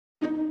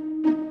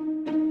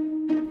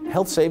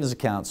Health savings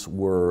accounts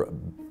were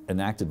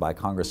enacted by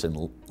Congress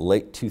in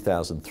late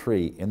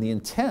 2003, and the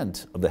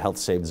intent of the health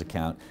savings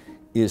account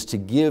is to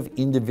give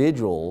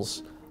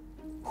individuals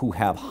who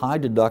have high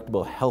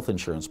deductible health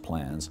insurance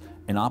plans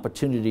an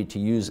opportunity to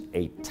use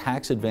a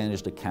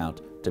tax-advantaged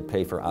account to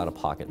pay for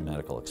out-of-pocket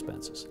medical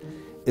expenses.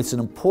 It's an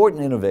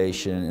important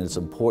innovation, and it's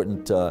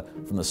important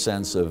from the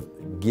sense of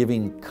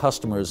giving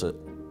customers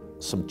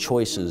some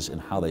choices in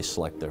how they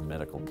select their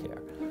medical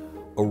care.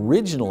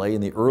 Originally, in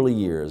the early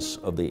years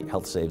of the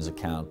health savings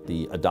account,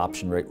 the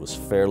adoption rate was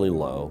fairly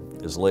low.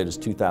 As late as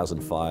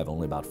 2005,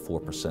 only about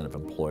 4% of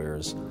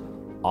employers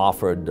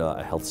offered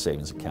a health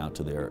savings account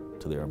to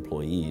their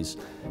employees.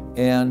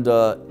 And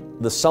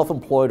the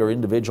self-employed or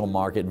individual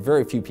market,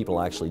 very few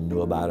people actually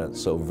knew about it,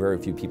 so very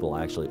few people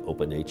actually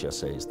opened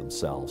HSAs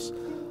themselves.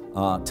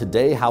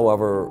 Today,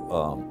 however,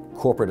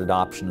 corporate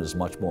adoption is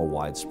much more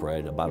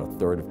widespread. About a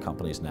third of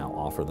companies now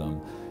offer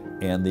them,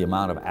 and the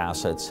amount of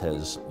assets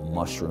has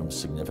mushroomed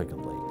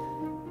significantly.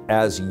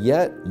 As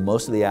yet,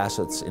 most of the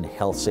assets in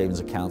health savings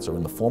accounts are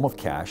in the form of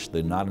cash.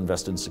 They're not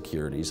invested in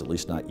securities, at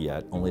least not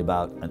yet. Only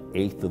about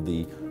 1/8 of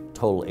the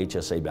total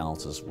HSA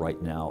balances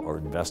right now are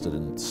invested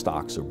in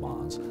stocks or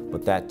bonds,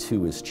 but that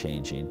too is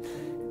changing.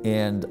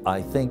 And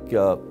I think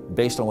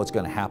based on what's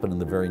going to happen in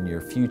the very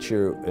near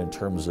future in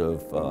terms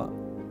of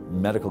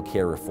medical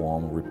care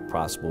reform,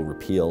 possible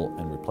repeal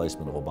and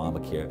replacement of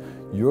Obamacare,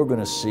 you're going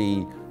to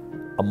see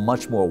a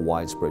much more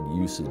widespread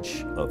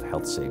usage of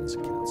health savings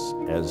accounts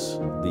as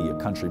the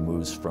country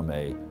moves from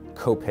a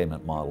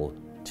co-payment model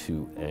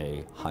to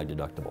a high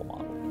deductible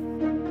model.